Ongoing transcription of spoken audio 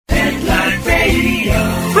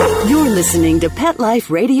listening to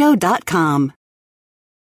PetLifeRadio.com.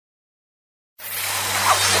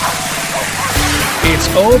 It's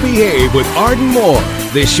Oh Behave with Arden Moore,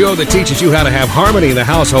 the show that teaches you how to have harmony in the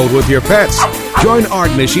household with your pets. Join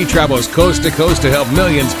Arden as she travels coast to coast to help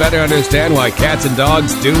millions better understand why cats and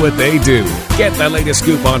dogs do what they do. Get the latest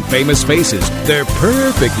scoop on famous faces, their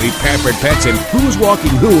perfectly pampered pets, and who's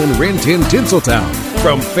walking who in Rin Tin Tinseltown.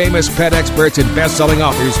 From famous pet experts and best-selling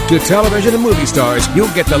authors to television and movie stars,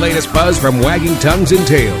 you'll get the latest buzz from wagging tongues and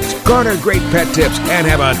tails. Garner great pet tips and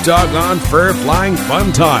have a doggone fur-flying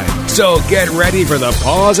fun time. So get ready for the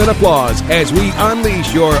pause and applause as we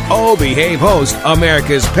unleash your Oh Behave host,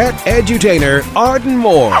 America's pet edutainer, Arden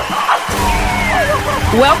Moore.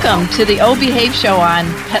 Welcome to the Oh Behave Show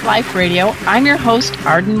on Pet Life Radio. I'm your host,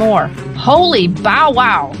 Arden Moore. Holy bow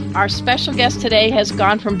wow! Our special guest today has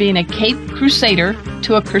gone from being a Cape Crusader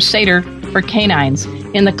to a crusader for canines.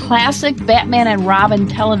 In the classic Batman and Robin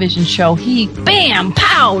television show, he, bam,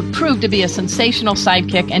 pow, proved to be a sensational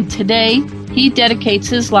sidekick, and today he dedicates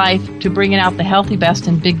his life to bringing out the healthy best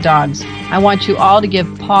in big dogs. I want you all to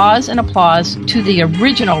give pause and applause to the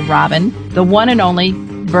original Robin, the one and only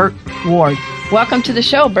Burt Ward. Welcome to the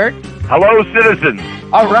show, Burt. Hello, citizens.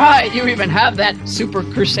 All right, you even have that super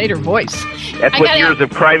crusader voice. That's what years of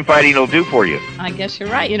crime fighting will do for you. I guess you're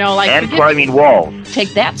right. You know, like and climbing walls. Take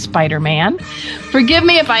that, Spider-Man. Forgive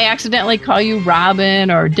me if I accidentally call you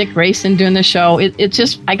Robin or Dick Grayson during the show. It's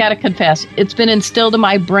just, I got to confess, it's been instilled in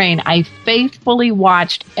my brain. I faithfully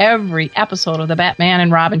watched every episode of the Batman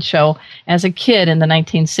and Robin show as a kid in the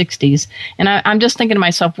 1960s. And I'm just thinking to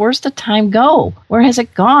myself, where's the time go? Where has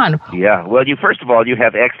it gone? Yeah, well, first of all, you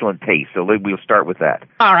have excellent taste, so we'll start with that.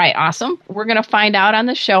 All right, awesome. We're going to find out on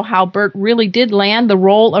the show how Burt really did land the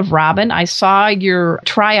role of Robin. I saw your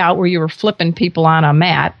tryout where you were flipping people on a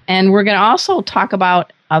mat. And we're going to also talk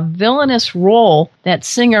about a villainous role that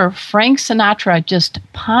singer Frank Sinatra just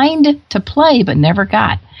pined to play but never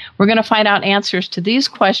got. We're going to find out answers to these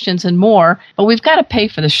questions and more, but we've got to pay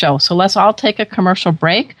for the show. So let's all take a commercial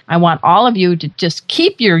break. I want all of you to just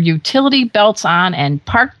keep your utility belts on and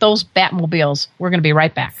park those Batmobiles. We're going to be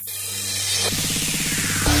right back.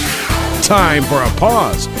 Time for a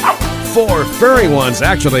pause. 4 furry ones,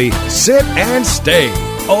 actually. Sit and stay.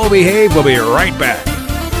 Oh Behave will be right back.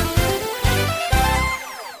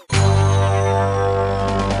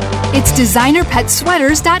 It's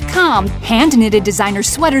DesignerPetSweaters.com. Hand-knitted designer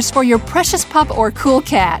sweaters for your precious pup or cool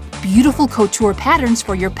cat. Beautiful couture patterns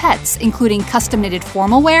for your pets, including custom-knitted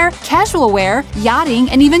formal wear, casual wear, yachting,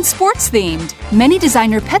 and even sports-themed. Many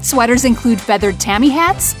designer pet sweaters include feathered tammy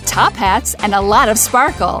hats, top hats, and a lot of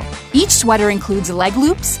sparkle. Each sweater includes leg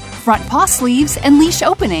loops, front paw sleeves, and leash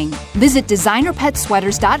opening. Visit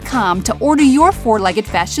DesignerPetSweaters.com to order your 4-legged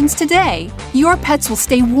fashions today. Your pets will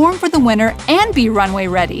stay warm for the winter and be runway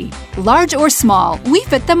ready. Large or small, we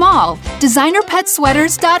fit them all.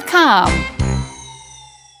 DesignerPetSweaters.com.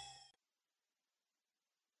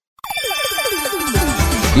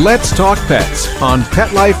 Let's Talk Pets on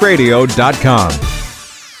PetLifeRadio.com.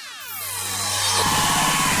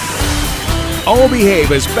 Oh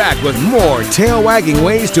Behave is back with more tail-wagging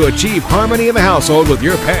ways to achieve harmony in the household with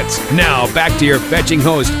your pets. Now, back to your fetching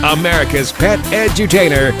host, America's pet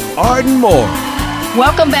edutainer, Arden Moore.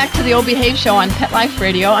 Welcome back to the Oh Behave Show on Pet Life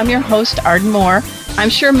Radio. I'm your host, Arden Moore. I'm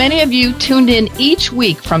sure many of you tuned in each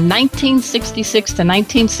week from 1966 to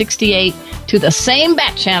 1968 to the same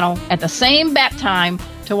Bat Channel at the same Bat time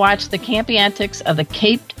to watch the campy antics of the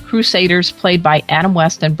Caped Crusaders played by Adam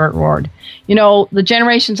West and Burt Ward. You know, the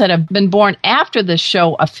generations that have been born after the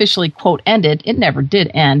show officially, quote, ended, it never did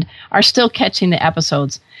end, are still catching the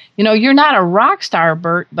episodes. You know, you're not a rock star,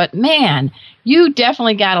 Burt, but man, you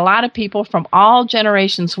definitely got a lot of people from all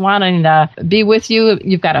generations wanting to be with you.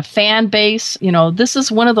 You've got a fan base. You know, this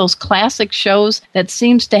is one of those classic shows that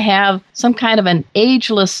seems to have some kind of an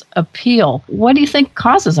ageless appeal. What do you think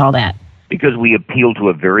causes all that? Because we appeal to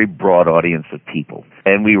a very broad audience of people.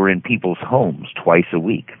 And we were in people's homes twice a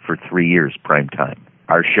week for 3 years, prime time.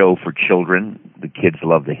 Our show for children, the kids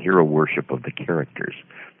love the hero worship of the characters.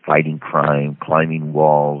 Fighting crime, climbing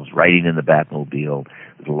walls, riding in the Batmobile.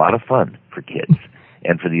 It was a lot of fun for kids.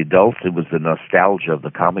 And for the adults, it was the nostalgia of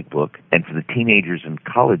the comic book. And for the teenagers and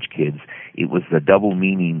college kids, it was the double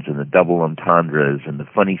meanings and the double entendres and the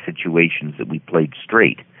funny situations that we played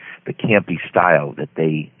straight, the campy style that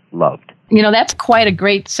they loved. You know, that's quite a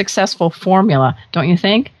great, successful formula, don't you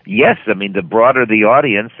think? Yes. I mean, the broader the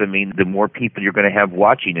audience, I mean, the more people you're going to have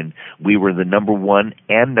watching. And we were the number 1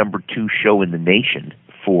 and number 2 show in the nation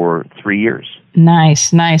for 3 years.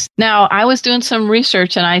 Nice, nice. Now, I was doing some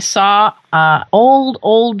research and I saw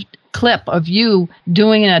old clip of you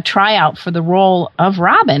doing a tryout for the role of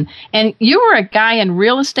Robin. And you were a guy in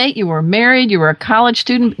real estate. You were married. You were a college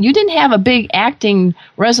student. You didn't have a big acting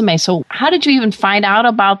resume. So how did you even find out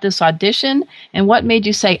about this audition? And what made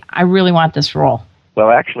you say, I really want this role? Well,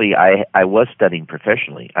 actually, I was studying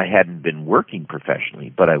professionally. I hadn't been working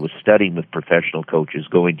professionally, but I was studying with professional coaches,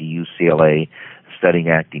 going to UCLA, studying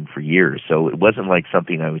acting for years. So it wasn't like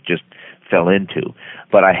something I was just fell into.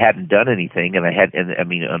 But I hadn't done anything, and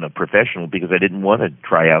on a professional, because I didn't want to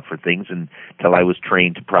try out for things until I was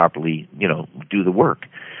trained to properly, do the work.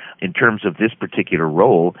 In terms of this particular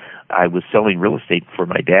role, I was selling real estate for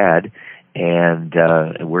my dad and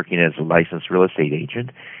working as a licensed real estate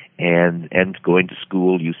agent. And going to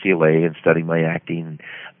school, UCLA, and studying my acting.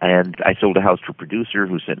 And I sold a house to a producer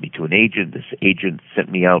who sent me to an agent. This agent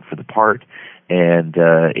sent me out for the part, and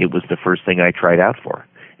it was the first thing I tried out for.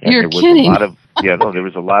 And You're there was kidding. There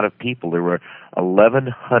was a lot of people. There were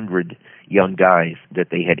 1,100 young guys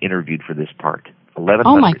that they had interviewed for this part. 1,100.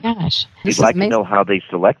 Oh, my gosh. You'd like to know how they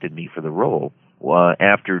selected me for the role.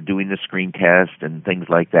 After doing the screen test and things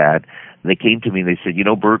like that, they came to me and they said,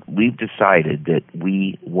 Bert, we've decided that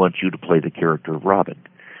we want you to play the character of Robin.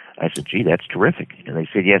 I said, gee, that's terrific. And they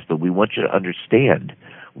said, yes, but we want you to understand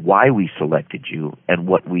why we selected you and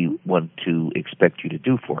what we want to expect you to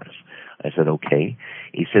do for us. I said, okay.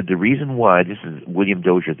 He said, the reason why, this is William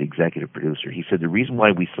Dozier, the executive producer, he said, the reason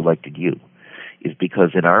why we selected you is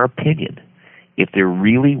because, in our opinion, if there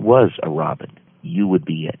really was a Robin, you would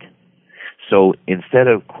be it. So instead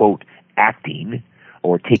of, quote, acting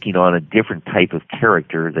or taking on a different type of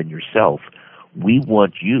character than yourself, we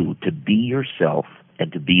want you to be yourself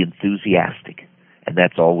and to be enthusiastic. And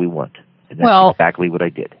that's all we want. And that's exactly what I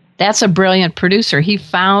did. That's a brilliant producer. He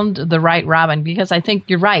found the right Robin, because I think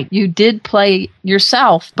you're right. You did play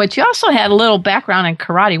yourself, but you also had a little background in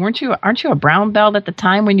karate. Aren't you a brown belt at the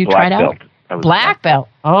time when you tried out? Black belt.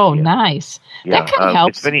 Oh, yeah. Nice. Yeah. That kind of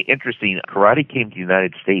helps. It's very interesting. Karate came to the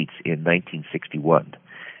United States in 1961.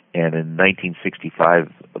 And in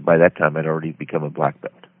 1965, by that time, I'd already become a black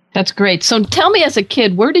belt. That's great. So tell me, as a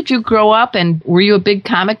kid, where did you grow up, and were you a big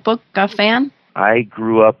comic book fan? I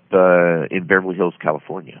grew up in Beverly Hills,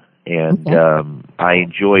 California. And I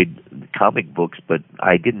enjoyed comic books, but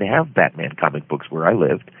I didn't have Batman comic books where I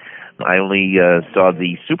lived. I only saw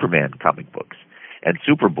the Superman comic books and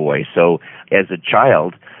Superboy. So as a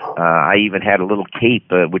child, I even had a little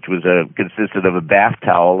cape, which was consisted of a bath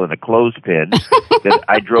towel and a clothespin that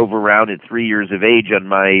I drove around at 3 years of age on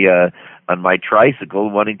my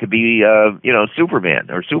tricycle, wanting to be,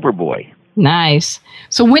 Superman or Superboy. Nice.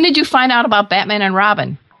 So when did you find out about Batman and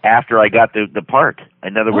Robin? After I got the part.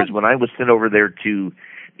 In other words, when I was sent over there to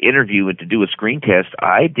interview and to do a screen test,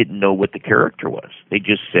 I didn't know what the character was. They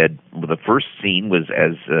just said, well, the first scene was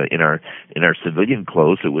as in our civilian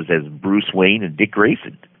clothes. It was as Bruce Wayne and Dick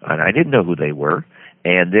Grayson, and I didn't know who they were.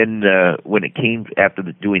 And then when it came after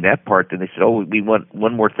doing that part, then they said, "Oh, we want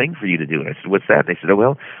one more thing for you to do." And I said, "What's that?" They said, "Oh,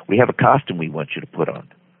 well, we have a costume we want you to put on."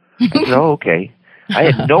 I said, "Oh, okay." I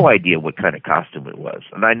had no idea what kind of costume it was,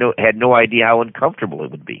 and had no idea how uncomfortable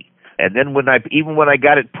it would be. And then when I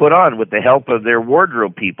got it put on with the help of their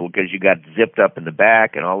wardrobe people, because you got zipped up in the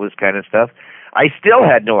back and all this kind of stuff, I still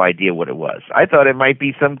had no idea what it was. I thought it might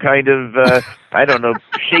be some kind of,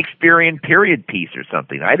 Shakespearean period piece or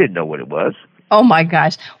something. I didn't know what it was. Oh, my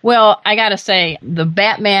gosh. Well, I got to say, the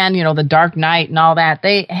Batman, the Dark Knight and all that,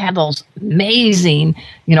 they have those amazing,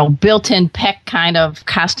 built-in pec kind of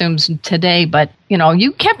costumes today. But,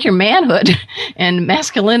 you kept your manhood and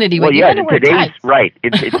masculinity. Well, yeah, today's, right.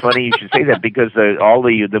 It's funny you should say that, because all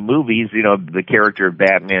the movies, the character of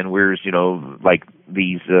Batman wears, like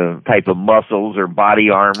these type of muscles or body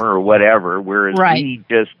armor or whatever, whereas we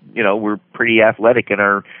just, we're pretty athletic in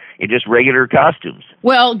just regular costumes.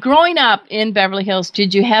 Well, growing up in Beverly Hills,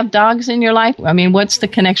 did you have dogs in your life? I mean, what's the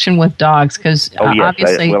connection with dogs? Because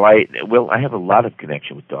obviously, I have a lot of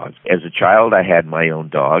connection with dogs. As a child, I had my own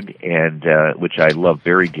dog, and which I love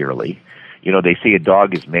very dearly. They say a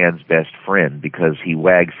dog is man's best friend because he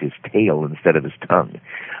wags his tail instead of his tongue.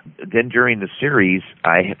 Then during the series,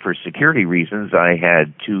 for security reasons, I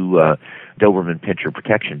had 2 Doberman Pinscher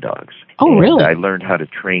protection dogs. Oh, really? I learned how to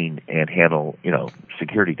train and handle,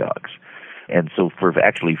 security dogs. And so for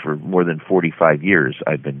more than 45 years,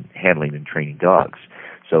 I've been handling and training dogs.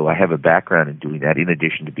 So I have a background in doing that in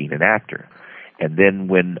addition to being an actor. And then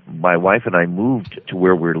when my wife and I moved to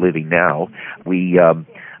where we're living now, we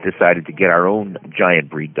decided to get our own giant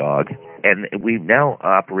breed dog. And we now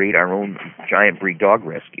operate our own giant breed dog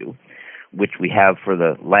rescue, which we have for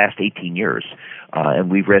the last 18 years.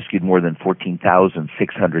 And we've rescued more than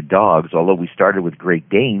 14,600 dogs. Although we started with Great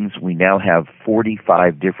Danes, we now have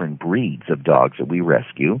 45 different breeds of dogs that we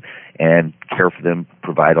rescue and care for them,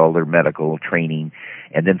 provide all their medical training,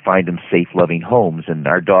 and then find them safe, loving homes. And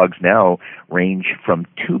our dogs now range from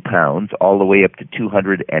 2 pounds all the way up to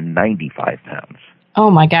 295 pounds. Oh,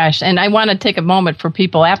 my gosh. And I want to take a moment for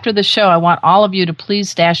people. After the show, I want all of you to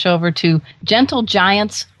please dash over to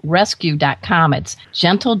GentleGiantsRescue.com. It's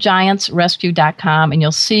GentleGiantsRescue.com, and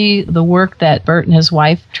you'll see the work that Bert and his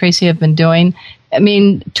wife, Tracy, have been doing. I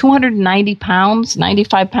mean, 290 pounds,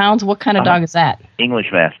 95 pounds, what kind of dog is that?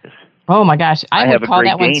 English Mastiff. Oh, my gosh. I would call that one,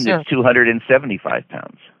 I have a Great Dane that's 275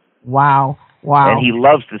 pounds. Wow. And he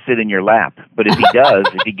loves to sit in your lap. But if he does,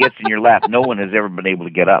 if he gets in your lap, no one has ever been able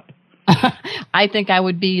to get up. I think I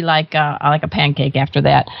would be like a pancake after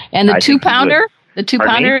that. And the 2-pounder? The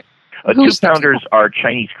 2-pounder? 2-pounders are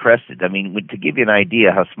Chinese crested. I mean, to give you an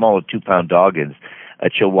idea how small a 2-pound dog is, a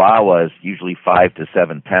Chihuahua is usually 5 to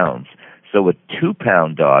 7 pounds. So a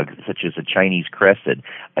 2-pound dog, such as a Chinese crested,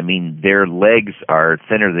 I mean, their legs are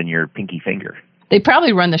thinner than your pinky finger. They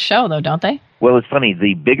probably run the show, though, don't they? Well, it's funny.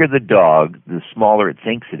 The bigger the dog, the smaller it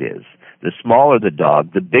thinks it is. The smaller the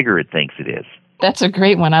dog, the bigger it thinks it is. That's a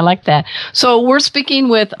great one. I like that. So we're speaking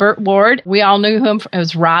with Bert Ward. We all knew him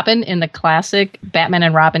as Robin in the classic Batman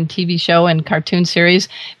and Robin TV show and cartoon series.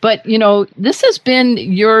 But, you know, this has been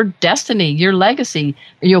your destiny, your legacy.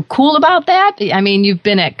 Are you cool about that? I mean, you've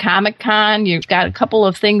been at Comic-Con. You've got a couple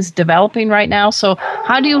of things developing right now. So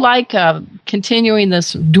how do you like continuing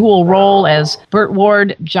this dual role as Bert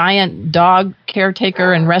Ward, giant dog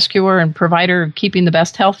caretaker and rescuer and provider, keeping the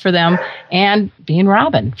best health for them, and being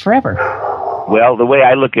Robin forever? Well, the way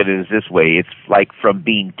I look at it is this way. It's like from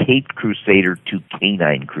being Cape Crusader to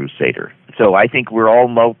Canine Crusader. So I think we're all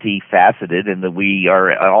multifaceted and that we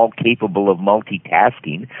are all capable of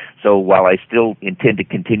multitasking. So while I still intend to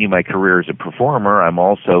continue my career as a performer, I'm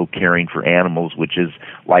also caring for animals, which is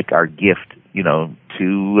like our gift, you know,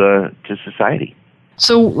 to society.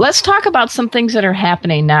 So let's talk about some things that are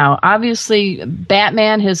happening now. Obviously,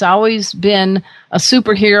 Batman has always been a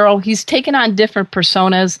superhero. He's taken on different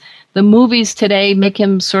personas. The movies today make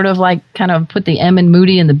him sort of like kind of put the M in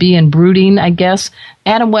moody and the B in brooding, I guess.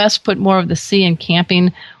 Adam West put more of the C in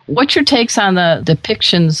camping. What's your takes on the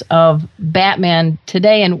depictions of Batman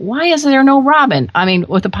today, and why is there no Robin? I mean,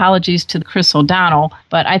 with apologies to Chris O'Donnell,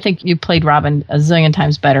 but I think you played Robin a zillion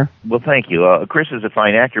times better. Well, thank you. Chris is a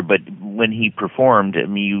fine actor, but when he performed, I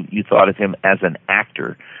mean, you thought of him as an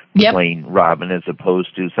actor playing Robin as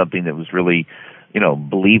opposed to something that was really, you know,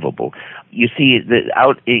 believable. You see,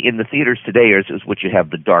 out in the theaters today is what you have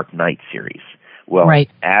the Dark Knight series. Well,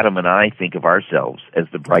 Adam and I think of ourselves as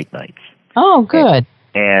the Bright Knights. Oh, good.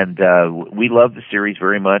 And we love the series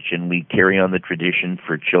very much, and we carry on the tradition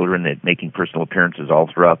for children at making personal appearances all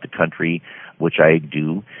throughout the country, which I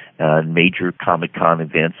do, major Comic-Con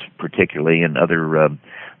events particularly, and other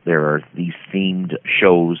there are these themed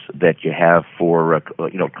shows that you have for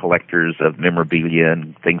collectors of memorabilia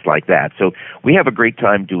and things like that. So we have a great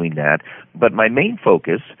time doing that. But my main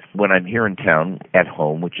focus when I'm here in town at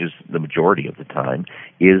home, which is the majority of the time,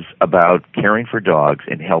 is about caring for dogs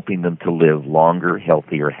and helping them to live longer,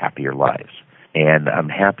 healthier, happier lives. And I'm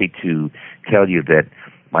happy to tell you that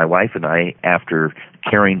my wife and I, after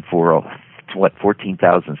caring for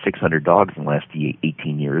 14,600 dogs in the last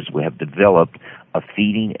 18 years, we have developed a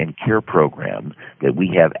feeding and care program that we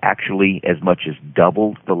have actually as much as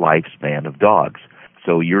doubled the lifespan of dogs.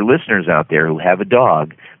 So your listeners out there who have a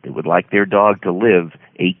dog that would like their dog to live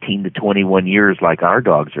 18 to 21 years like our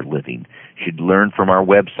dogs are living should learn from our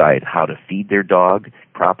website how to feed their dog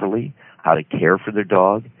properly, how to care for their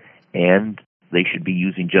dog, and they should be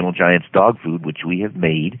using Gentle Giant's dog food, which we have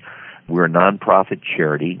made. We're a nonprofit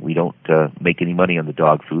charity. We don't make any money on the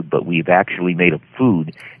dog food, but we've actually made a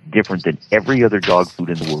food different than every other dog food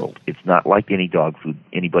in the world. It's not like any dog food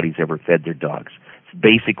anybody's ever fed their dogs. It's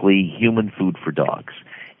basically human food for dogs.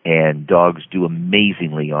 And dogs do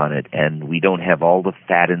amazingly on it. And we don't have all the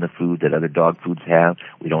fat in the food that other dog foods have.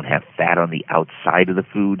 We don't have fat on the outside of the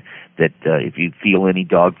food that if you feel any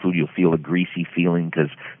dog food, you'll feel a greasy feeling because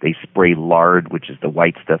they spray lard, which is the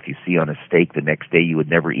white stuff you see on a steak the next day you would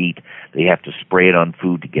never eat. They have to spray it on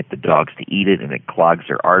food to get the dogs to eat it, and it clogs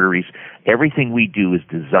their arteries. Everything we do is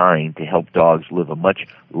designed to help dogs live a much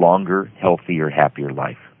longer, healthier, happier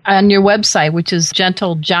life. On your website, which is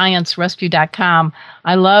GentleGiantsRescue.com,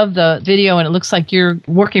 I love the video, and it looks like you're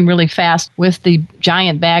working really fast with the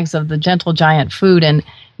giant bags of the Gentle Giant food. And,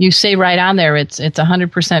 You say right on there it's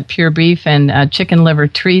 100% pure beef and chicken liver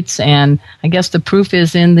treats, and I guess the proof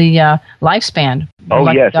is in the lifespan. Oh,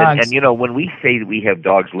 yes. And, when we say that we have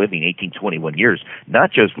dogs living 18, 21 years,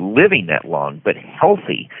 not just living that long, but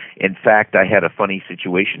healthy. In fact, I had a funny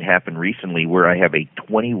situation happen recently where I have a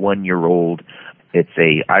 21-year-old, it's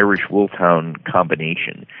a Irish Wolfhound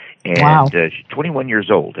combination, and wow. She's 21 years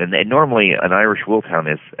old. And normally an Irish Wolfhound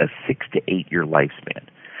has a 6 to 8 year lifespan.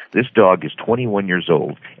 This dog is 21 years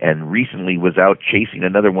old and recently was out chasing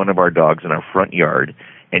another one of our dogs in our front yard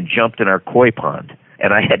and jumped in our koi pond.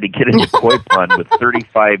 And I had to get in the koi pond with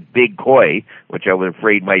 35 big koi, which I was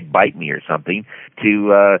afraid might bite me or something,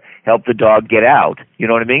 to help the dog get out. You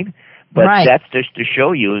know what I mean? But right. That's just to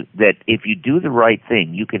show you that if you do the right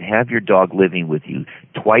thing, you can have your dog living with you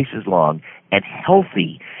twice as long and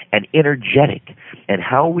healthy and energetic. And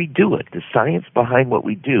how we do it, the science behind what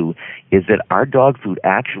we do, is that our dog food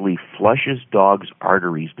actually flushes dogs'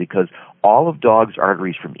 arteries, because all of dogs'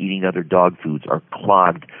 arteries from eating other dog foods are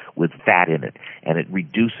clogged with fat in it, and it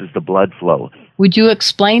reduces the blood flow. Would you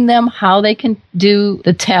explain them how they can do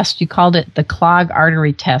the test? You called it the clogged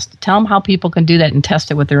artery test. Tell them how people can do that and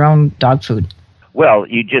test it with their own dog food. Well,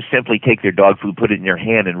 you just simply take their dog food, put it in your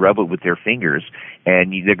hand, and rub it with their fingers,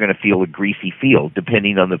 and they're going to feel a greasy feel,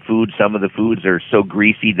 depending on the food. Some of the foods are so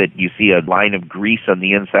greasy that you see a line of grease on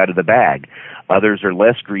the inside of the bag. Others are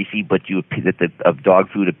less greasy, but of dog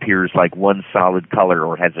food appears like one solid color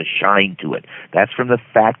or has a shine to it. That's from the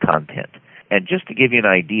fat content. And just to give you an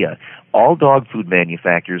idea, all dog food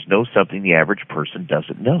manufacturers know something the average person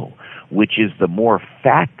doesn't know, which is the more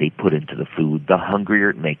fat they put into the food, the hungrier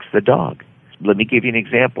it makes the dog. Let me give you an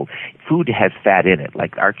example. Food has fat in it,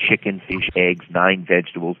 like our chicken, fish, eggs, 9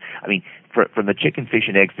 vegetables. I mean, from the chicken, fish,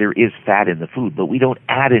 and eggs, there is fat in the food, but we don't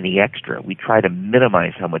add any extra. We try to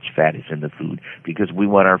minimize how much fat is in the food because we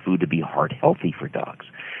want our food to be heart healthy for dogs.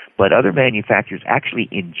 But other manufacturers actually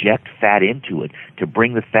inject fat into it to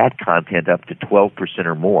bring the fat content up to 12%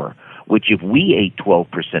 or more, which if we ate 12%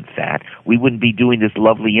 fat, we wouldn't be doing this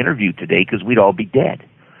lovely interview today because we'd all be dead.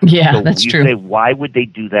 Yeah, so that's true. You say, why would they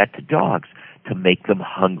do that to dogs? To make them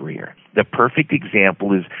hungrier. The perfect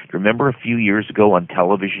example is, remember a few years ago on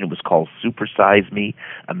television, it was called Super Size Me.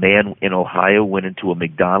 A man in Ohio went into a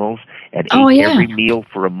McDonald's and ate every meal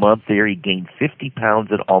for a month there. He gained 50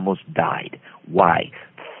 pounds and almost died. Why?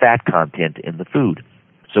 Fat content in the food.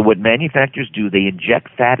 So what manufacturers do, they inject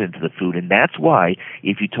fat into the food, and that's why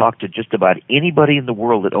if you talk to just about anybody in the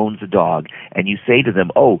world that owns a dog and you say to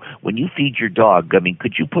them, oh, when you feed your dog,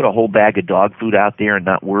 could you put a whole bag of dog food out there and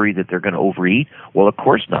not worry that they're going to overeat? Well, of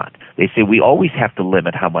course not. They say we always have to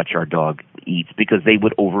limit how much our dog eats because they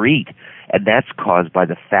would overeat, and that's caused by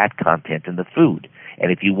the fat content in the food. And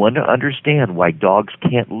if you want to understand why dogs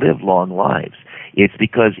can't live long lives, it's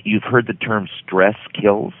because you've heard the term stress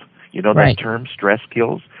kills. You know that term, stress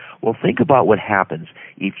kills? Well, think about what happens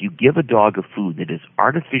if you give a dog a food that is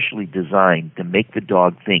artificially designed to make the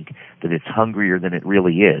dog think that it's hungrier than it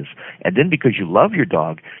really is. And then because you love your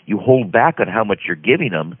dog, you hold back on how much you're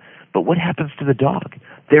giving them. But what happens to the dog?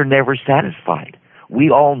 They're never satisfied. We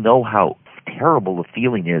all know how terrible the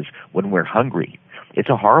feeling is when we're hungry. It's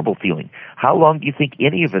a horrible feeling. How long do you think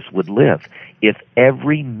any of us would live if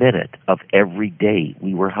every minute of every day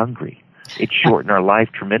we were hungry? It shortened our life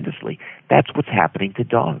tremendously. That's what's happening to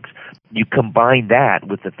dogs. You combine that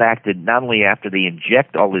with the fact that not only after they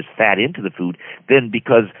inject all this fat into the food, then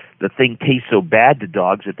because the thing tastes so bad to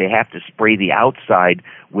dogs that they have to spray the outside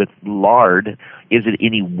with lard, is it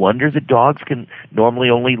any wonder that dogs can normally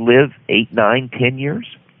only live 8, 9, 10 years?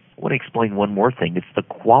 I want to explain one more thing. It's the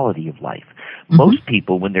quality of life. Mm-hmm. Most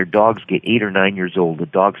people, when their dogs get 8 or 9 years old, the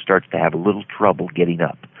dog starts to have a little trouble getting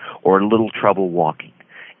up or a little trouble walking.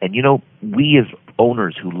 And, we as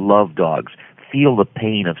owners who love dogs feel the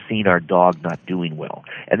pain of seeing our dog not doing well.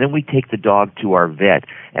 And then we take the dog to our vet,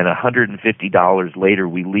 and $150 later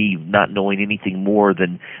we leave not knowing anything more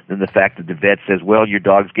than the fact that the vet says, well, your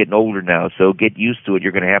dog's getting older now, so get used to it.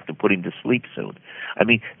 You're going to have to put him to sleep soon. I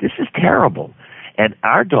mean, this is terrible. And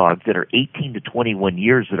our dogs that are 18 to 21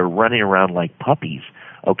 years that are running around like puppies,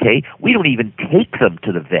 okay, we don't even take them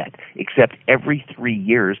to the vet except every 3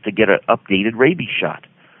 years to get an updated rabies shot.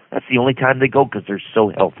 That's the only time they go because they're so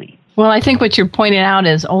healthy. Well, I think what you're pointing out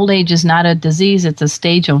is old age is not a disease, it's a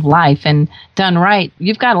stage of life. And done right,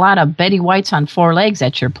 you've got a lot of Betty Whites on 4 legs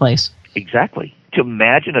at your place. Exactly. To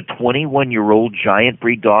imagine a 21-year-old giant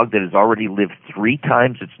breed dog that has already lived 3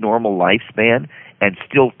 times its normal lifespan and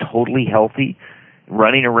still totally healthy,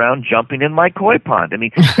 running around jumping in my koi pond. I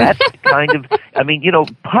mean, that's kind of,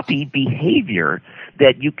 puppy behavior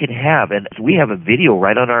that you can have. And we have a video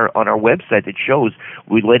right on our website that shows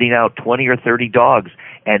we're letting out 20 or 30 dogs,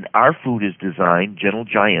 And our food is designed, Gentle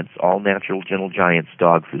Giants, all natural Gentle Giants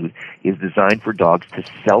dog food, is designed for dogs to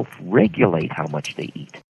self-regulate how much they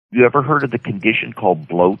eat. You ever heard of the condition called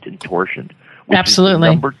bloat and torsion? Which Absolutely.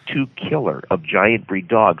 is the number 2 killer of giant breed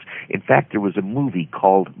dogs. In fact, there was a movie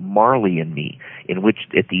called Marley and Me, in which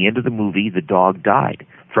at the end of the movie, the dog died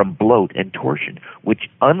from bloat and torsion, which,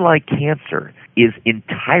 unlike cancer, is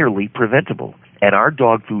entirely preventable. And our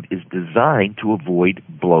dog food is designed to avoid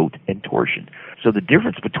bloat and torsion. So the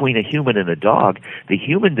difference between a human and a dog, the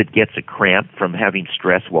human that gets a cramp from having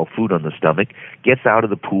stress while food on the stomach gets out of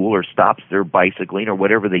the pool or stops their bicycling or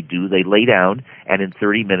whatever they do, they lay down, and in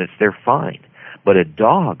 30 minutes they're fine. But a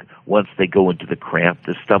dog, once they go into the cramp,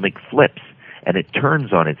 the stomach flips and it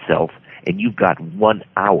turns on itself, and you've got 1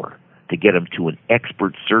 hour to get them to an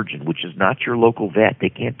expert surgeon, which is not your local vet. They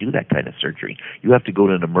can't do that kind of surgery. You have to go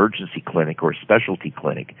to an emergency clinic or a specialty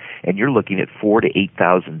clinic, and you're looking at $4,000 to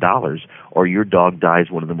 $8,000, or your dog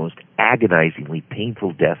dies one of the most agonizingly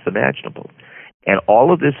painful deaths imaginable. And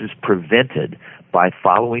all of this is prevented by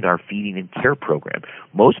following our feeding and care program.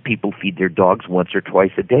 Most people feed their dogs once or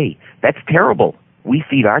twice a day. That's terrible. We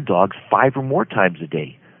feed our dogs 5 or more times a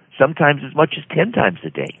day, sometimes as much as 10 times a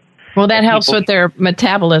day. Well, that helps with their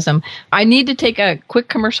metabolism. I need to take a quick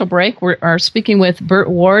commercial break. We are speaking with Burt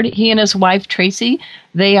Ward. He and his wife, Tracy,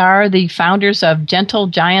 they are the founders of Gentle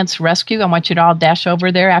Giants Rescue. I want you to all dash over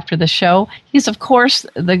there after the show. He's, of course,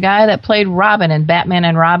 the guy that played Robin in Batman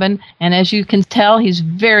and Robin. And as you can tell, he's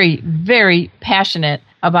very, very passionate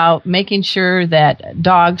about making sure that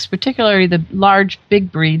dogs, particularly the large, big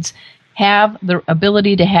breeds, have the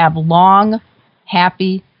ability to have long,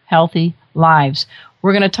 happy, healthy lives.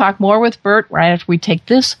 We're going to talk more with Burt right after we take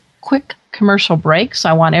this quick commercial break. So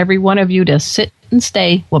I want every one of you to sit and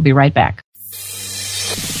stay. We'll be right back.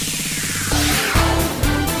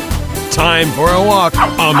 Time for a walk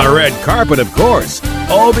on the red carpet, of course.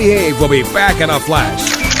 Oh Behave will be back in a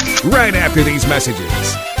flash right after these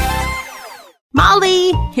messages.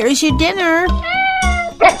 Molly, here's your dinner.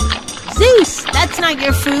 Zeus, that's not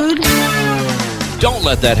your food. Don't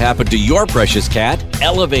let that happen to your precious cat.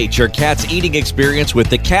 Elevate your cat's eating experience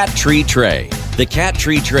with the Cat Tree Tray. The Cat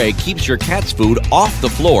Tree Tray keeps your cat's food off the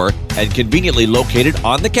floor and conveniently located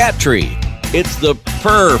on the cat tree. It's the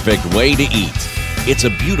perfect way to eat. It's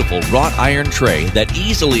a beautiful wrought iron tray that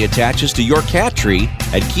easily attaches to your cat tree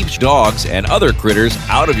and keeps dogs and other critters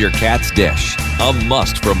out of your cat's dish. A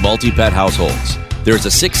must for multi-pet households. There's a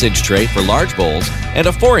 6-inch tray for large bowls and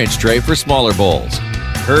a 4-inch tray for smaller bowls.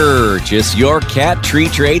 Purchase your Cat Tree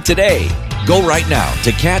Tray today. Go right now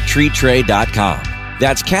to cattreetray.com.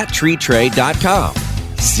 That's cattreetray.com.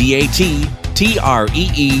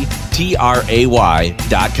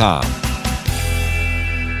 CATTREETRAY.com.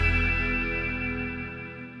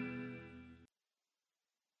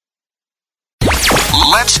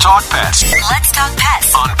 Let's talk pets. Let's talk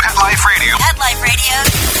pets On Pet Life Radio. Pet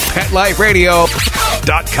Life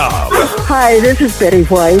PetLifeRadio.com. Radio. Hi, this is Betty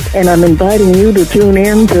White, and I'm inviting you to tune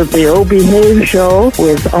in to the O Behave Show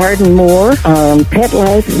with Arden Moore on Pet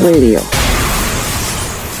Life Radio.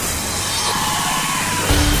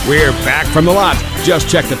 We're back from the lot. Just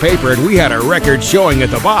checked the paper and we had a record showing at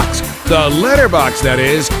the box. The letterbox, that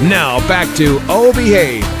is. Now back to O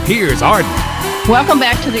Behave. Here's Arden. Welcome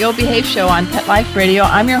back to the O Behave Show on Pet Life Radio.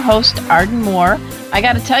 I'm your host, Arden Moore. I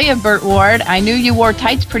got to tell you, Burt Ward, I knew you wore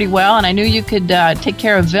tights pretty well, and I knew you could take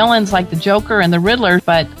care of villains like the Joker and the Riddler,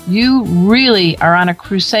 but you really are on a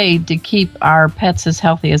crusade to keep our pets as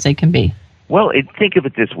healthy as they can be. Well, think of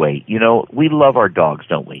it this way. You know, we love our dogs,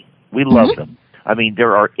 don't we? We love them. I mean,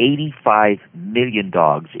 there are 85 million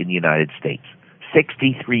dogs in the United States.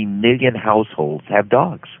 63 million households have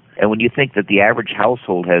dogs. And when you think that the average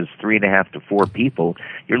household has 3.5 to 4 people,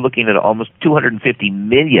 you're looking at almost 250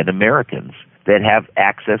 million Americans that have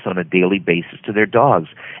access on a daily basis to their dogs.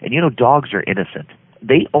 And, you know, dogs are innocent.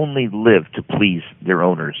 They only live to please their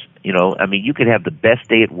owners. You know, I mean, you could have the best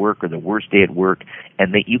day at work or the worst day at work,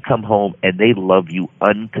 and you come home and they love you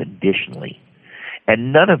unconditionally.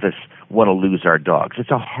 And none of us want to lose our dogs.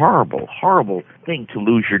 It's a horrible, horrible thing to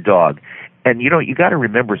lose your dog. And, you know, you got to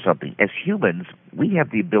remember something. As humans, we have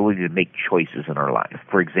the ability to make choices in our life.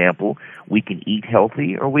 For example, we can eat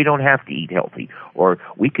healthy or we don't have to eat healthy. Or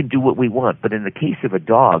we can do what we want. But in the case of a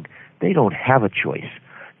dog, they don't have a choice.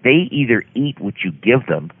 They either eat what you give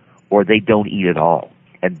them or they don't eat at all.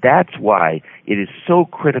 And that's why it is so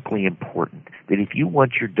critically important that if you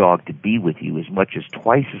want your dog to be with you as much as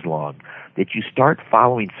twice as long, that you start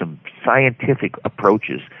following some scientific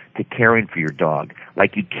approaches to caring for your dog,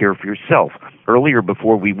 like you care for yourself. Earlier,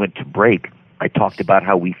 before we went to break, I talked about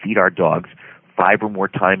how we feed our dogs 5 or more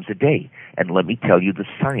times a day. And let me tell you the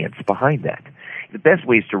science behind that. the best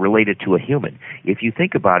way is to relate it to a human. If you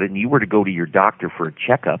think about it and you were to go to your doctor for a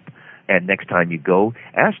checkup, and next time you go,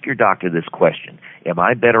 ask your doctor this question: am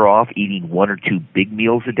I better off eating 1 or 2 big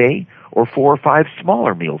meals a day or 4 or 5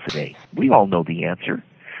 smaller meals a day? We all know the answer.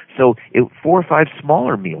 So 4 or 5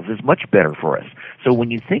 smaller meals is much better for us. So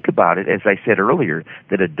when you think about it, as I said earlier,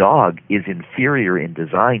 that a dog is inferior in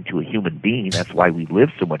design to a human being, that's why we live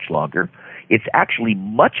so much longer, it's actually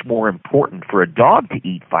much more important for a dog to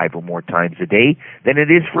eat 5 or more times a day than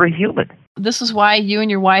it is for a human. This is why you and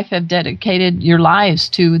your wife have dedicated your lives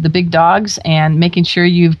to the big dogs and making sure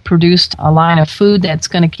you've produced a line of food that's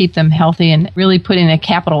going to keep them healthy and really putting a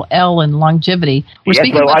capital L in longevity.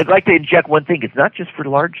 I'd like to inject one thing. It's not just for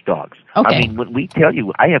large dogs. Okay. I mean, when we tell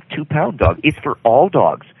you I have 2-pound dogs, it's for all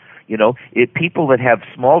dogs. You know, people that have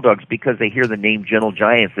small dogs, because they hear the name Gentle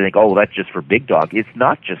Giants, they think, oh, that's just for big dogs. It's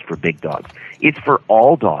not just for big dogs. It's for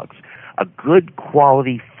all dogs. A good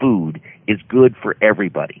quality food is good for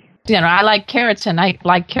everybody. You know, I like carrots, and I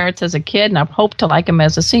like carrots as a kid, and I hope to like them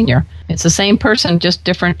as a senior. It's the same person, just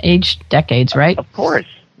different age decades, right? Of course.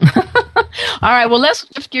 All right, well, let's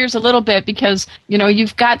shift gears a little bit because, you know,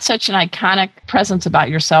 you've got such an iconic presence about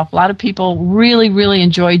yourself. A lot of people really, really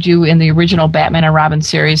enjoyed you in the original Batman and Robin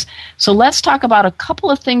series. So let's talk about a couple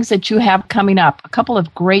of things that you have coming up, a couple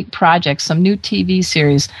of great projects, some new TV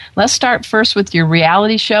series. Let's start first with your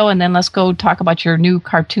reality show, and then let's go talk about your new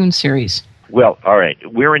cartoon series. Well, all right.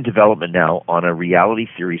 We're in development now on a reality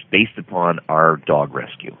series based upon our dog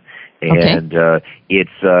rescue. And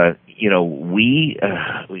it's,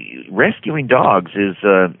 rescuing dogs is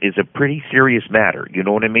a pretty serious matter. You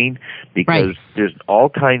know what I mean? Because there's all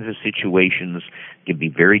kinds of situations can be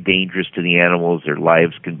very dangerous to the animals. Their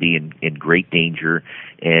lives can be in great danger.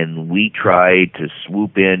 And we try to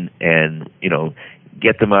swoop in and,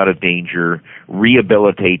 get them out of danger,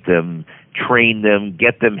 rehabilitate them, train them,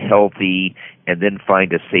 get them healthy, and then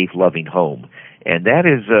find a safe, loving home. And that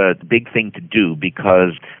is a big thing to do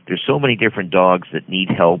because there's so many different dogs that need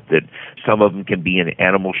help that some of them can be in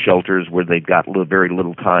animal shelters where they've got very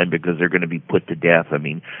little time because they're going to be put to death. I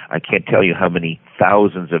mean, I can't tell you how many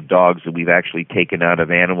thousands of dogs that we've actually taken out of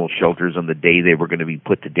animal shelters on the day they were going to be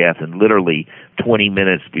put to death, and literally 20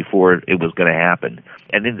 minutes before it was going to happen.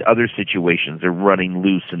 And in other situations, they're running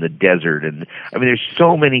loose in the desert. And I mean, there's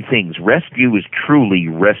so many things. Rescue is truly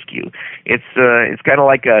rescue. It's kind of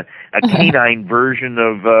like a canine version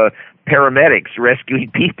of paramedics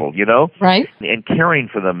rescuing people, Right. And caring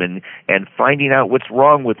for them and finding out what's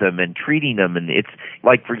wrong with them and treating them. And it's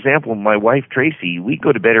like, for example, my wife, Tracy, we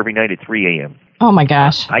go to bed every night at 3 a.m. Oh, my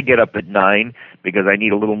gosh. I get up at 9 because I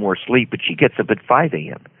need a little more sleep, but she gets up at 5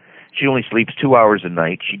 a.m. She only sleeps 2 hours a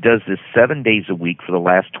night. She does this 7 days a week for the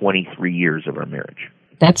last 23 years of our marriage.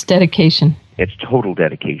 That's dedication. It's total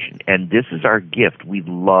dedication. And this is our gift. We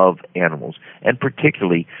love animals. And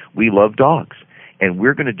particularly, we love dogs. And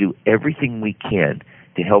we're going to do everything we can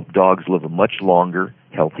to help dogs live a much longer,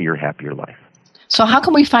 healthier, happier life. So how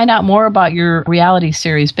can we find out more about your reality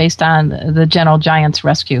series based on the Gentle Giants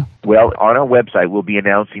rescue? Well, on our website, we'll be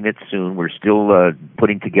announcing it soon. We're still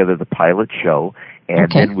putting together the pilot show,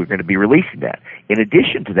 and then we're going to be releasing that. In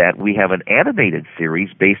addition to that, we have an animated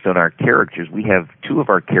series based on our characters. We have 2 of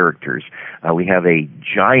our characters. We have a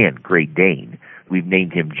giant Great Dane. We've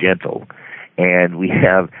named him Gentle. And we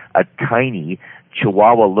have a tiny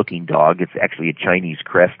Chihuahua-looking dog. It's actually a Chinese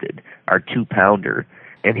crested, our 2-pounder,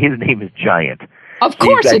 and his name is Giant. Of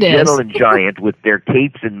course it is. Gentle and Giant with their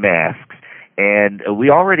capes and masks. And we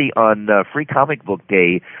already, on Free Comic Book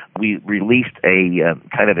Day, we released a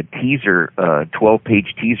kind of a teaser,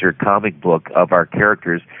 12-page teaser comic book of our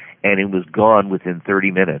characters, and it was gone within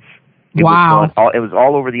 30 minutes. It was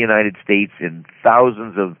all over the United States in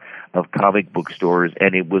thousands of comic book stores,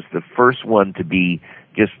 and it was the first one to be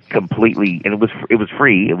just completely, and it was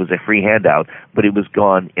free. It was a free handout, but it was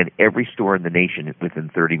gone in every store in the nation within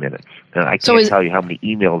 30 minutes. And I can't tell you how many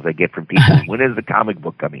emails I get from people. When is the comic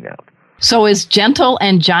book coming out? So is Gentle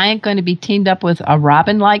and Giant going to be teamed up with a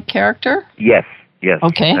Robin-like character? Yes.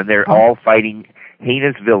 Okay. And they're all fighting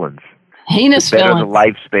heinous villains. Heinous to better villains.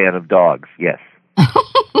 the lifespan of dogs, yes.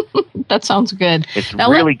 That sounds good. It's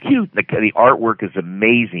really cute. The artwork is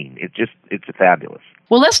amazing. It's fabulous.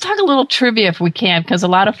 Well, let's talk a little trivia if we can, because a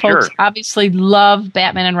lot of folks obviously love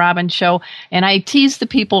Batman and Robin show. And I teased the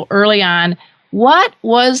people early on, what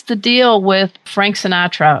was the deal with Frank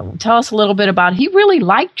Sinatra? Tell us a little bit about it. He really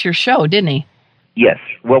liked your show, didn't he? Yes.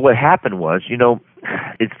 Well, what happened was,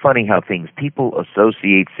 it's funny how people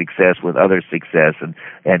associate success with other success,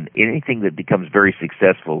 and anything that becomes very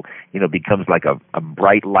successful, becomes like a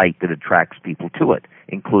bright light that attracts people to it,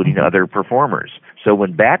 including other performers. So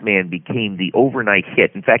when Batman became the overnight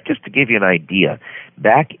hit, in fact, just to give you an idea,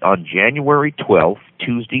 back on January 12th,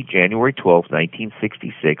 Tuesday, January 12th,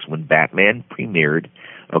 1966, when Batman premiered,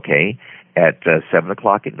 at 7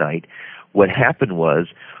 o'clock at night, what happened was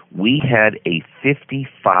we had a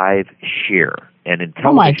 55 share. And in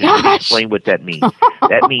television, let me explain what that means.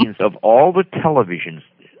 That means of all the television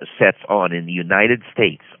sets on in the United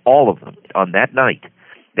States, all of them, on that night,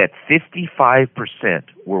 that 55%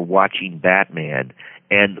 were watching Batman,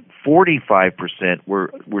 and 45%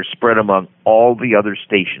 were spread among all the other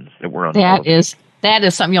stations that were on television. That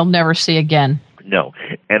is something you'll never see again. No.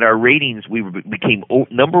 And our ratings, we became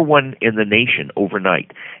number one in the nation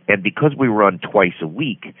overnight. And because we were on twice a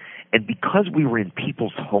week, and because we were in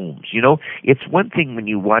people's homes, it's one thing when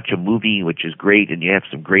you watch a movie, which is great, and you have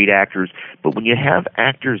some great actors, but when you have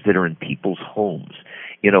actors that are in people's homes,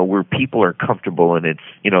 where people are comfortable, and it's,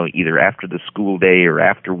 either after the school day or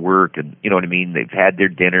after work, and you know what I mean, they've had their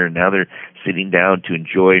dinner, and now they're sitting down to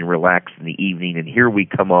enjoy and relax in the evening, and here we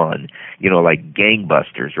come on, like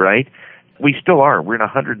gangbusters, right? We still are. We're in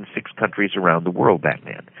 106 countries around the world,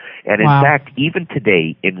 Batman. And in fact, even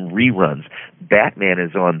today, in reruns, Batman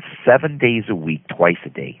is on 7 days a week, twice a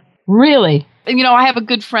day. Really? I have a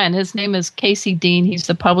good friend. His name is Casey Dean. He's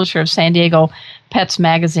the publisher of San Diego Pets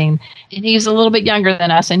Magazine. And he's a little bit younger than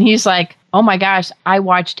us. And he's like, oh my gosh, I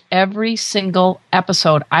watched every single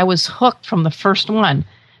episode. I was hooked from the first one.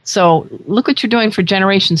 So look what you're doing for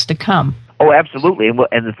generations to come. Oh, absolutely. And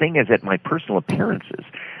the thing is that my personal appearances,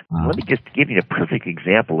 let me just give you a perfect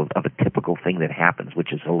example of a typical thing that happens,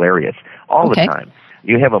 which is hilarious all the time.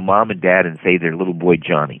 You have a mom and dad and say their little boy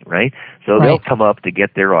Johnny, right? So they'll come up to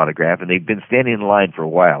get their autograph, and they've been standing in line for a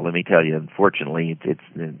while. Let me tell you, unfortunately, it's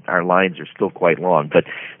our lines are still quite long. But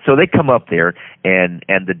so they come up there, and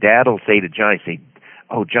the dad will say to Johnny,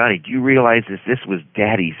 "Oh, Johnny, do you realize this was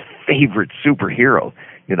Daddy's favorite superhero?"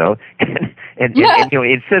 And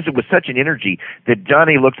it says it with such an energy that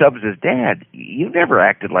Johnny looks up and says, "Dad, you never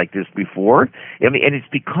acted like this before." And it's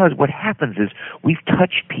because what happens is we've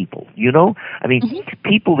touched people,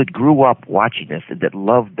 people that grew up watching this and that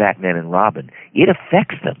love Batman and Robin, it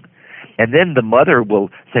affects them. And then the mother will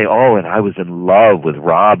say, "Oh, and I was in love with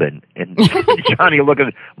Robin." And Johnny will look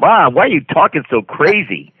at, "Mom, why are you talking so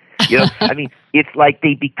crazy?" It's like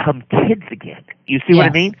they become kids again. You see what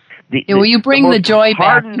I mean? You bring the joy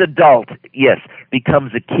back. Hardened adult,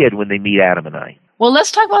 becomes a kid when they meet Adam and I. Well,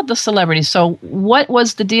 let's talk about the celebrities. So what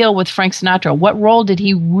was the deal with Frank Sinatra? What role did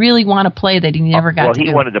he really want to play that he never got to do? Well,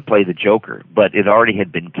 he wanted to play the Joker, but it already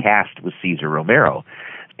had been cast with Cesar Romero.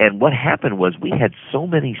 And what happened was we had so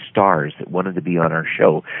many stars that wanted to be on our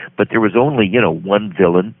show, but there was only, one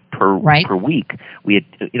villain per week. We had,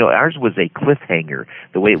 ours was a cliffhanger,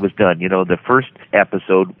 the way it was done. The first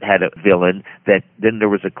episode had a villain that then there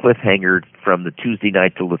was a cliffhanger from the Tuesday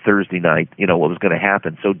night till the Thursday night, what was going to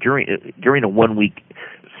happen. So during a 1 week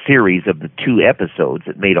series of the 2 episodes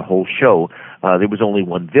that made a whole show, there was only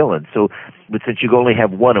one villain. But since you only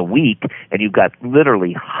have one a week, and you've got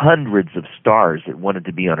literally hundreds of stars that wanted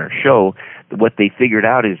to be on our show, what they figured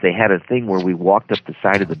out is they had a thing where we walked up the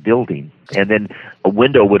side of the building, and then a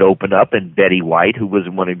window would open up, and Betty White, who was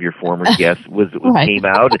one of your former guests, came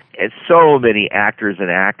out. And so many actors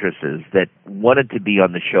and actresses that wanted to be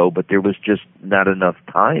on the show, but there was just not enough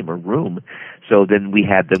time or room. So then we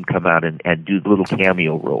had them come out and do little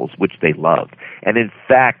cameo roles, which they loved. And in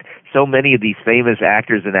fact, so many of these famous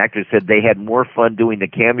actors and actresses said they had more fun doing the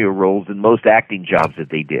cameo roles than most acting jobs that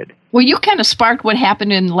they did. Well, you kind of sparked what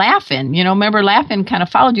happened in Laugh-In. Remember Laugh-In kind of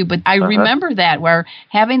followed you, but I remember that, where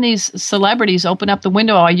having these celebrities open up the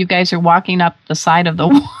window while you guys are walking up the side of the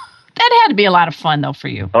wall. That had to be a lot of fun, though, for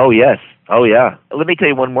you. Oh, yes. Oh, yeah. Let me tell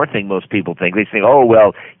you one more thing most people think. They say, oh,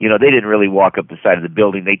 well, they didn't really walk up the side of the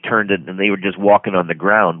building. They turned it and they were just walking on the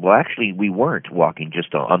ground. Well, actually, we weren't walking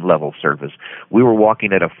just on level surface. We were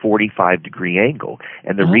walking at a 45-degree angle.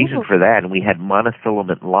 And the reason for that, and we had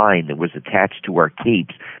monofilament line that was attached to our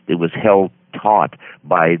capes that was held taut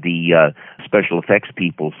by the special effects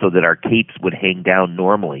people so that our capes would hang down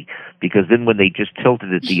normally, because then when they just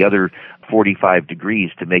tilted it the other 45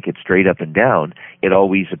 degrees to make it straight up and down, it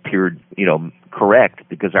always appeared, correct,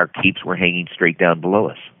 because our capes were hanging straight down below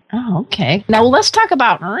us. Oh, okay. Now let's talk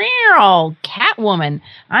about real Catwoman.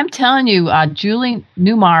 I'm telling you, Julie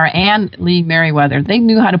Newmar and Lee Merriweather, they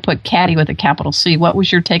knew how to put Catty with a capital C. What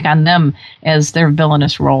was your take on them as their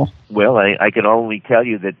villainous role? Well, I can only tell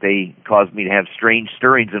you that they caused me to have strange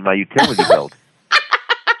stirrings in my utility belt.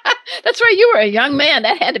 That's right. You were a young man.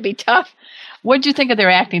 That had to be tough. What did you think of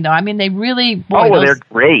their acting, though? I mean, they really... Boy, they're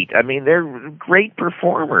great. I mean, they're great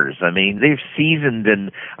performers. I mean, they've seasoned,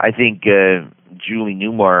 and I think Julie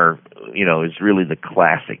Newmar, is really the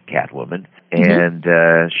classic Catwoman.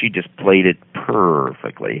 And she just played it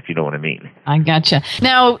perfectly, if you know what I mean. I gotcha.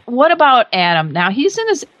 Now, what about Adam? Now, he's in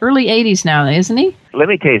his early 80s now, isn't he? Let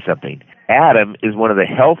me tell you something. Adam is one of the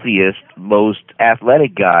healthiest, most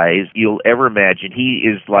athletic guys you'll ever imagine. He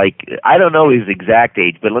is like, I don't know his exact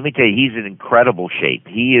age, but let me tell you, he's in incredible shape.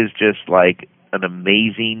 He is just like an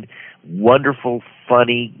amazing, wonderful,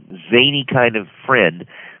 funny, zany kind of friend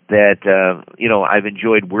that, I've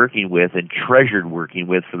enjoyed working with and treasured working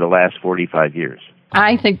with for the last 45 years.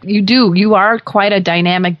 I think you do. You are quite a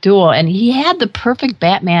dynamic duo, and he had the perfect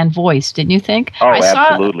Batman voice, didn't you think? Oh,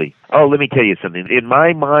 absolutely. Let me tell you something. In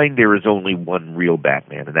my mind, there is only one real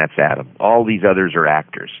Batman, and that's Adam. All these others are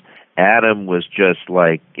actors. Adam was just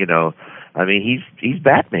like, he's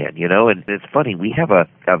Batman, and it's funny. We have a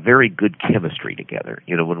very good chemistry together,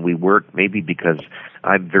 when we work, maybe because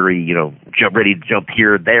I'm very, ready to jump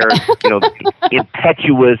here and there,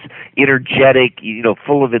 impetuous, energetic,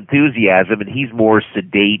 full of enthusiasm, and he's more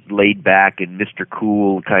sedate, laid back, and Mr.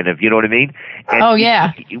 Cool kind of, you know what I mean?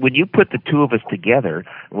 And when you put the two of us together,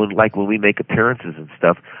 when we make appearances and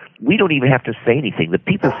stuff, we don't even have to say anything. The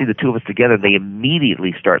people see the two of us together, they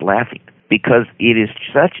immediately start laughing because it is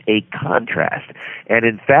such a contrast. And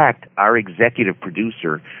in fact, our executive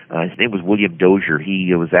producer, his name was William Dozier.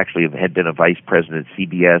 He was actually had been a vice president at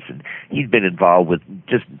CBS, and he's been involved with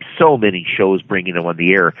just so many shows bringing them on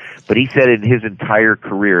the air. But he said in his entire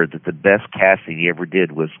career that the best casting he ever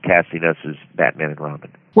did was casting us as Batman and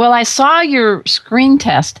Robin. Well, I saw your screen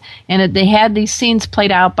test, and they had these scenes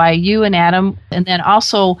played out by you and Adam, and then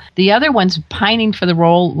also the other ones pining for the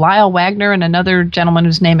role, Lyle Wagner and another gentleman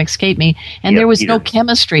whose name escaped me, and there was Peter. no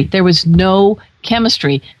chemistry. There was no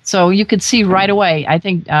chemistry. So you could see right away. I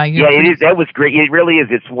think it is. That was great. It really is.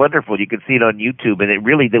 It's wonderful. You can see it on YouTube. And it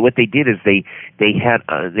really, what they did is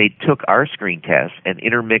they took our screen test and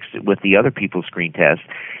intermixed it with the other people's screen tests,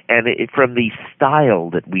 and from the style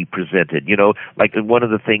that we presented. Like one of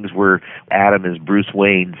the things where Adam as Bruce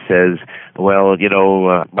Wayne says, "Well,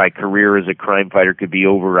 my career as a crime fighter could be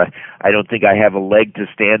over. I don't think I have a leg to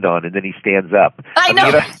stand on," and then he stands up. I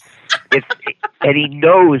know. And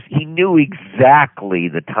he knew exactly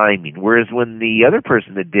the timing. Whereas when the other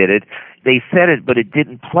person that did it, they said it, but it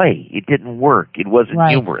didn't play. It didn't work. It wasn't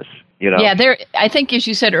humorous. Yeah, I think, as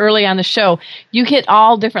you said early on the show, you hit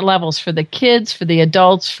all different levels for the kids, for the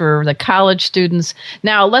adults, for the college students.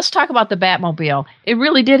 Now, let's talk about the Batmobile. It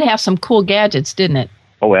really did have some cool gadgets, didn't it?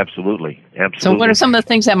 Oh, absolutely. So what are some of the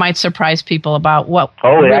things that might surprise people about what...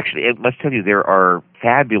 Actually, I must tell you, there are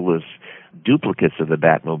fabulous duplicates of the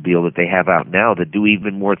Batmobile that they have out now that do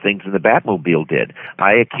even more things than the Batmobile did.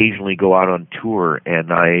 I occasionally go out on tour,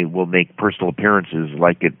 and I will make personal appearances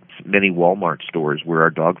like at many Walmart stores where our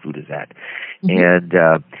dog food is at. Mm-hmm.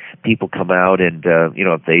 And people come out and,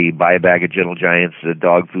 if they buy a bag of Gentle Giant's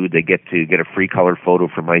dog food, they get a free color photo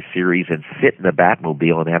from my series and sit in the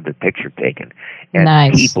Batmobile and have the picture taken. And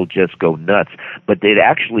nice. People just go nuts. But they'd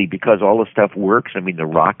actually, because all the stuff works, the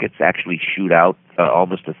rockets actually shoot out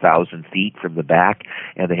almost 1,000 feet from the back,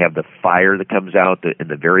 and they have the fire that comes out in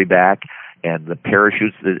the very back, and the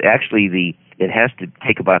parachutes. It has to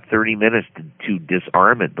take about 30 minutes to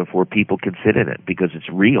disarm it before people can sit in it because it's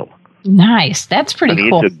real. Nice. That's pretty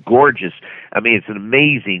cool. It's a gorgeous, it's an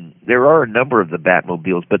amazing, there are a number of the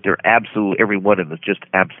Batmobiles, but they're every one of them is just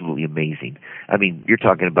absolutely amazing. You're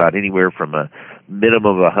talking about anywhere from a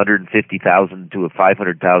minimum of $150,000 to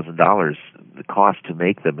 $500,000 the cost to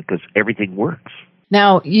make them because everything works.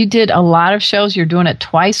 Now, you did a lot of shows. You're doing it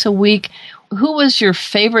twice a week. Who was your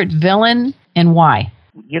favorite villain and why?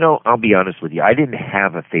 I'll be honest with you. I didn't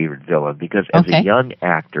have a favorite villain because as a young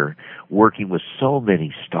actor working with so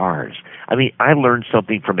many stars, I learned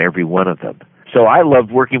something from every one of them. So I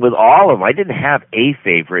loved working with all of them. I didn't have a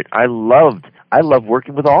favorite. I loved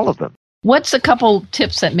working with all of them. What's a couple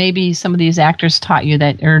tips that maybe some of these actors taught you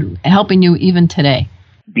that are helping you even today?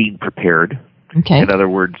 Being prepared. Okay. In other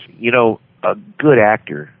words, a good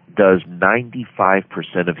actor does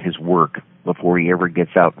 95% of his work before he ever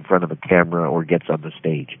gets out in front of a camera or gets on the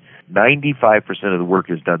stage. 95% of the work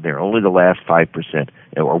is done there. Only the last 5%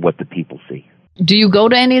 are what the people see. Do you go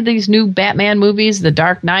to any of these new Batman movies, The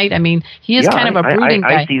Dark Knight? He is kind of a brooding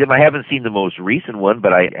guy. I see them. I haven't seen the most recent one,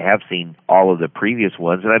 but I have seen all of the previous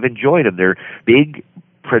ones, and I've enjoyed them. They're big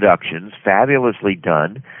productions, fabulously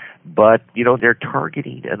done, but, they're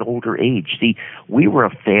targeting an older age. See, we were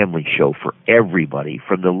a family show for everybody,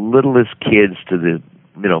 from the littlest kids to the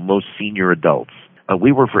most senior adults.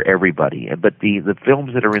 We were for everybody. But the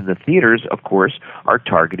films that are in the theaters, of course, are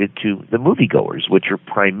targeted to the moviegoers, which are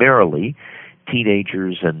primarily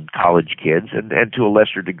teenagers and college kids, and to a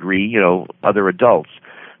lesser degree, other adults.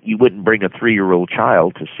 You wouldn't bring a 3-year-old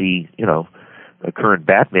child to see, a current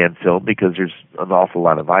Batman film because there's an awful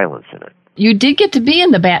lot of violence in it. You did get to be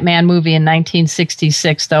in the Batman movie in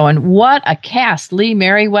 1966, though, and what a cast. Lee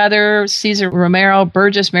Merriweather, Cesar Romero,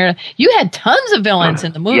 Burgess Meredith. You had tons of villains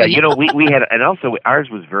in the movie. Yeah, we had, and also ours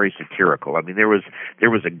was very satirical. I mean, there was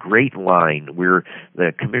a great line where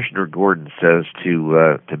the Commissioner Gordon says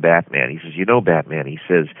to Batman, he says, Batman, he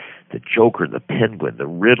says, the Joker, the Penguin, the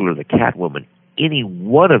Riddler, the Catwoman, any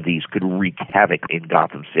one of these could wreak havoc in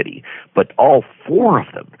Gotham City, but all 4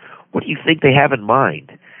 of them, what do you think they have in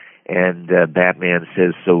mind? And Batman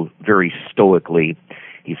says so very stoically,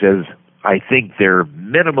 he says, I think their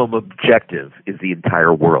minimum objective is the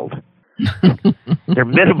entire world. Their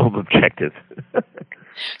minimum objective.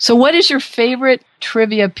 So what is your favorite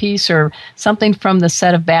trivia piece or something from the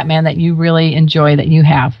set of Batman that you really enjoy that you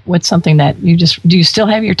have? What's something that do you still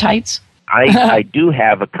have your tights? I do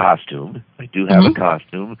have a costume. A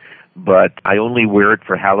costume, but I only wear it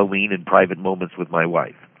for Halloween and private moments with my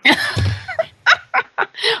wife.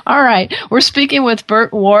 All right. We're speaking with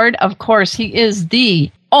Burt Ward. Of course, he is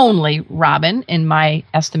the only Robin, in my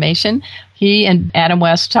estimation. He and Adam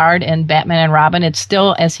West starred in Batman and Robin. It's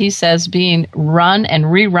still, as he says, being run and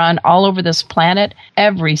rerun all over this planet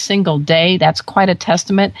every single day. That's quite a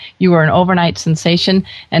testament. You were an overnight sensation.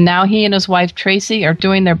 And now he and his wife, Tracy, are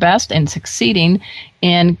doing their best and succeeding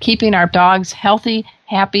in keeping our dogs healthy,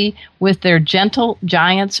 happy with their Gentle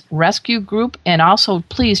Giants Rescue Group. And also,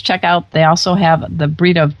 please check out, they also have the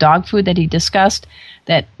breed of dog food that he discussed,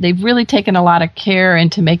 that they've really taken a lot of care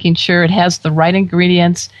into making sure it has the right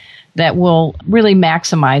ingredients that will really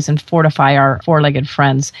maximize and fortify our four-legged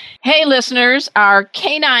friends. Hey, listeners, our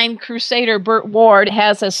canine crusader, Burt Ward,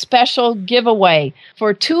 has a special giveaway.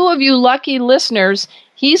 For 2 of you lucky listeners,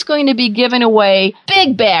 he's going to be giving away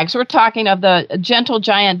big bags. We're talking of the Gentle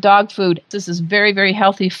Giant dog food. This is very, very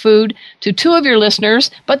healthy food to 2 of your listeners,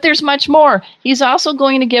 but there's much more. He's also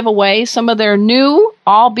going to give away some of their new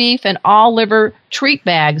all-beef and all-liver treat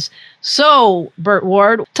bags. So, Burt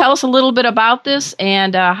Ward, tell us a little bit about this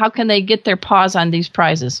and how can they get their paws on these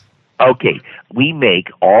prizes? Okay, we make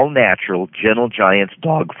all-natural Gentle Giants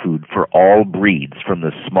dog food for all breeds, from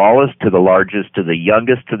the smallest to the largest to the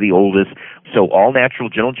youngest to the oldest. So all-natural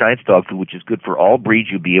Gentle Giants dog food, which is good for all breeds.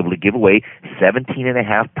 You'll be able to give away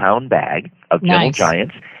 17.5-pound bag of Gentle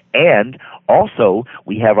Giants. And also,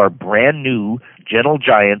 we have our brand-new Gentle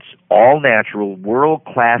Giants all-natural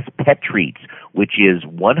world-class pet treats, which is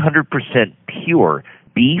 100% pure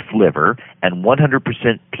beef liver and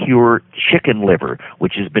 100% pure chicken liver,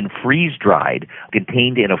 which has been freeze-dried,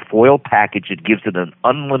 contained in a foil package that gives it an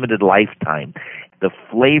unlimited lifetime. The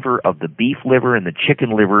flavor of the beef liver and the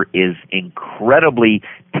chicken liver is incredibly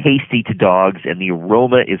tasty to dogs, and the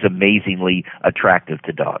aroma is amazingly attractive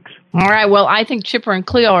to dogs. All right. Well, I think Chipper and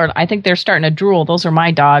Cleo I think they're starting to drool. Those are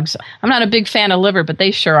my dogs. I'm not a big fan of liver, but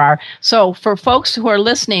they sure are. So for folks who are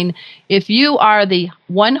listening, if you are the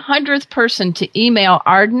 100th person to email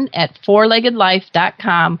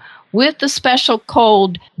arden@fourleggedlife.com with the special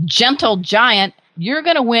code Gentle Giant, you're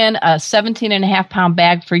going to win a 17.5-pound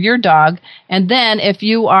bag for your dog. And then if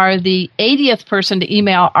you are the 80th person to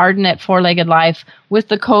email Arden@fourleggedlife with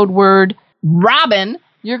the code word Robin,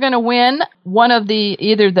 you're going to win one of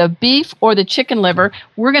either the beef or the chicken liver.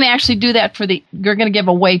 We're going to actually do that you're going to give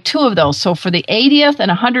away 2 of those. So for the 80th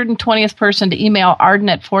and 120th person to email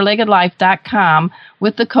Arden@fourleggedlife.com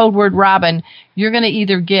with the code word Robin, you're going to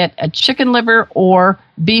either get a chicken liver or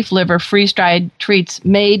beef liver freeze-dried treats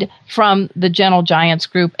made from the Gentle Giants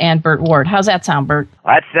group and Burt Ward. How's that sound, Burt?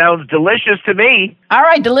 That sounds delicious to me. All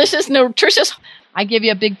right, delicious, nutritious. I give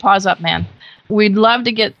you a big paws up, man. We'd love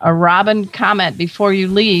to get a Robin comment before you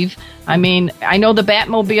leave. I mean, I know the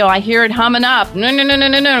Batmobile, I hear it humming up.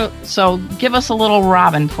 No. So give us a little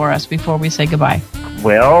Robin for us before we say goodbye.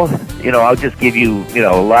 Well, I'll just give you,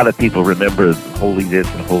 a lot of people remember Holy This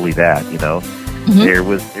and Holy That, Mm-hmm. There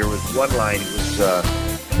was one line, it was,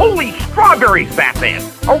 Holy strawberries, Batman!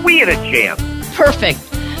 Are we in a jam? Perfect.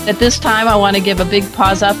 At this time, I want to give a big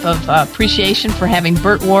paws up of appreciation for having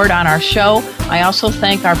Burt Ward on our show. I also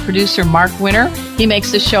thank our producer, Mark Winter. He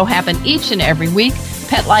makes this show happen each and every week.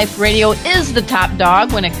 Pet Life Radio is the top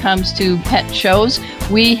dog when it comes to pet shows.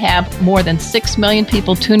 We have more than 6 million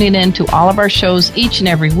people tuning in to all of our shows each and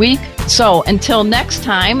every week. So until next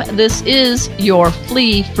time, this is your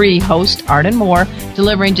flea-free host, Arden Moore,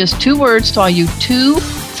 delivering just 2 words to all you 2,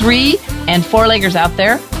 3, and 4-leggers out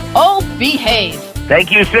there. Oh, behave. Thank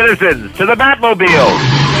you, citizens, to the Batmobile.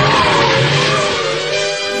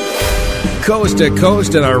 Coast to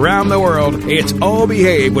coast and around the world, it's Oh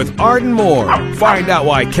Behave with Arden Moore. Find out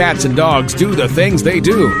why cats and dogs do the things they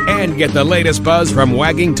do and get the latest buzz from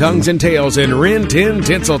wagging tongues and tails in Rin Tin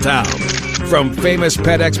Tinseltown. From famous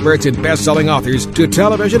pet experts and best-selling authors to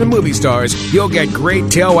television and movie stars, you'll get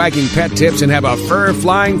great tail-wagging pet tips and have a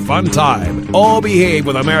fur-flying fun time. Oh Behave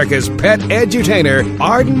with America's pet edutainer,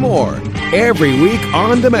 Arden Moore. Every week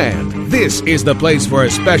on demand. This is the place for a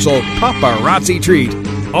special paparazzi treat.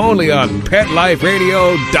 Only on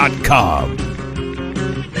PetLifeRadio.com.